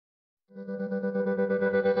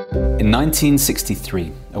In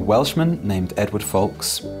 1963, a Welshman named Edward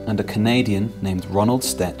Foulkes and a Canadian named Ronald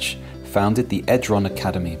Stetch founded the Edron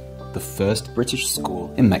Academy, the first British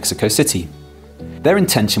school in Mexico City. Their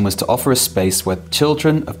intention was to offer a space where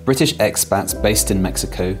children of British expats based in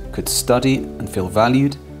Mexico could study and feel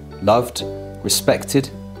valued, loved, respected,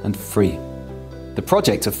 and free. The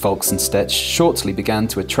project of Foulkes and Stetch shortly began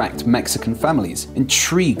to attract Mexican families,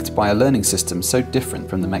 intrigued by a learning system so different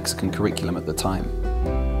from the Mexican curriculum at the time.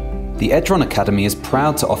 The Edron Academy is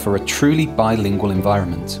proud to offer a truly bilingual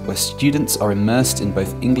environment where students are immersed in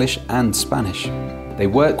both English and Spanish. They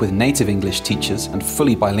work with native English teachers and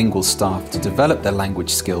fully bilingual staff to develop their language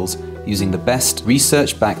skills using the best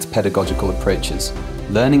research-backed pedagogical approaches,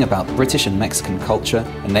 learning about British and Mexican culture,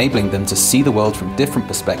 enabling them to see the world from different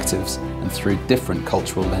perspectives and through different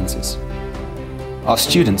cultural lenses. Our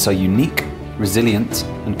students are unique, resilient,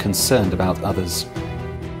 and concerned about others.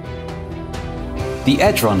 The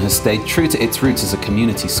Edron has stayed true to its roots as a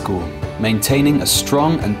community school, maintaining a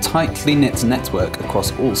strong and tightly knit network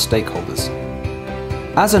across all stakeholders.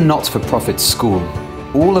 As a not-for-profit school,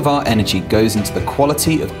 all of our energy goes into the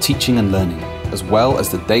quality of teaching and learning, as well as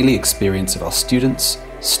the daily experience of our students,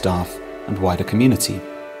 staff, and wider community.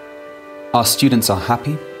 Our students are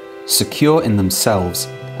happy, secure in themselves,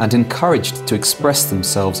 and encouraged to express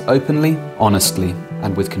themselves openly, honestly,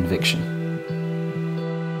 and with conviction.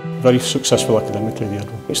 Very successful academically, the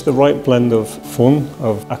Edron. It's the right blend of fun,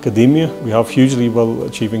 of academia. We have hugely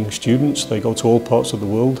well-achieving students. They go to all parts of the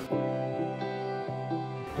world.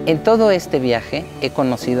 En todo este viaje he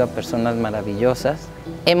conocido a personas maravillosas,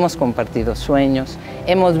 hemos compartido sueños,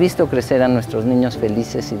 hemos visto crecer a nuestros niños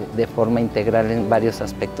felices y de forma integral en varios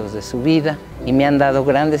aspectos de su vida y me han dado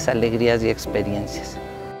grandes alegrías y experiencias.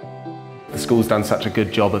 The school's done such a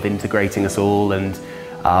good job of integrating us all, and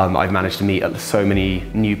I've managed to meet so many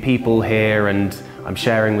new people here, and I'm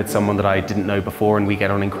sharing with someone that I didn't know before, and we get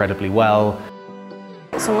on incredibly well.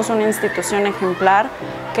 Somos una institución ejemplar,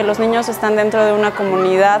 que los niños están dentro de una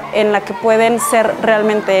comunidad en la que pueden ser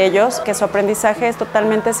realmente ellos, que su aprendizaje es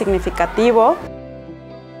totalmente significativo.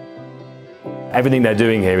 Everything they're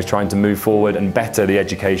doing here is trying to move forward and better the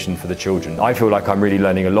education for the children. I feel like I'm really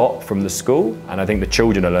learning a lot from the school, and I think the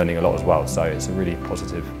children are learning a lot as well, so it's a really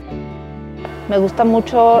positive. Me gusta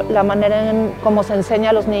mucho la manera en cómo se enseña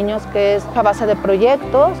a los niños, que es a base de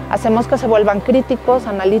proyectos. Hacemos que se vuelvan críticos,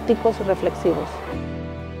 analíticos y reflexivos.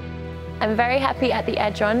 I'm very happy at the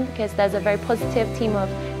Edron because there's a very positive team of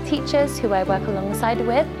teachers who I work alongside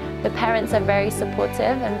with. The parents are very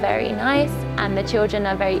supportive and very nice, and the children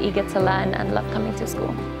are very eager to learn and love coming to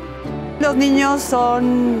school. Los niños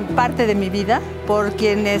son parte de mi vida, por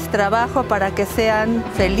quienes trabajo para que sean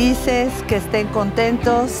felices, que estén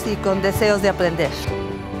contentos y con deseos de aprender.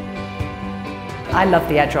 I love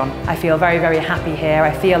the Edron. I feel very, very happy here.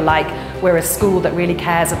 I feel like we're a school that really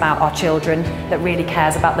cares about our children, that really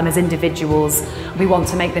cares about them as individuals. We want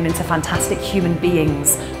to make them into fantastic human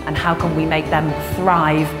beings, and how can we make them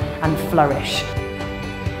thrive and flourish?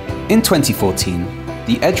 In 2014,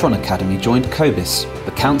 the Edron Academy joined COBIS,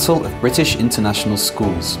 the Council of British International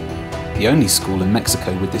Schools, the only school in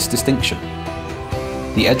Mexico with this distinction.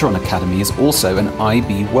 The Edron Academy is also an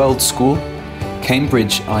IB World School,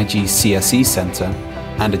 Cambridge IGCSE Centre,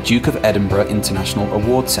 and a Duke of Edinburgh International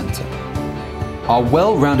Award Centre. Our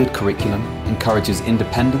well-rounded curriculum encourages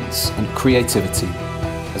independence and creativity,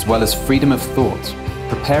 as well as freedom of thought,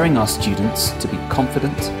 preparing our students to be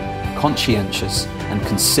confident, conscientious, and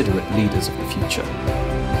considerate leaders of the future.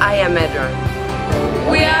 I am Edron.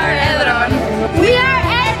 We are Edron. We are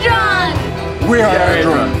Edron. We are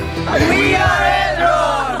Edron. We are Edron.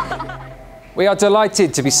 We are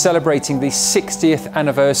delighted to be celebrating the 60th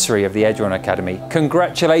anniversary of the Edron Academy.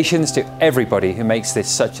 Congratulations to everybody who makes this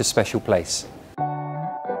such a special place.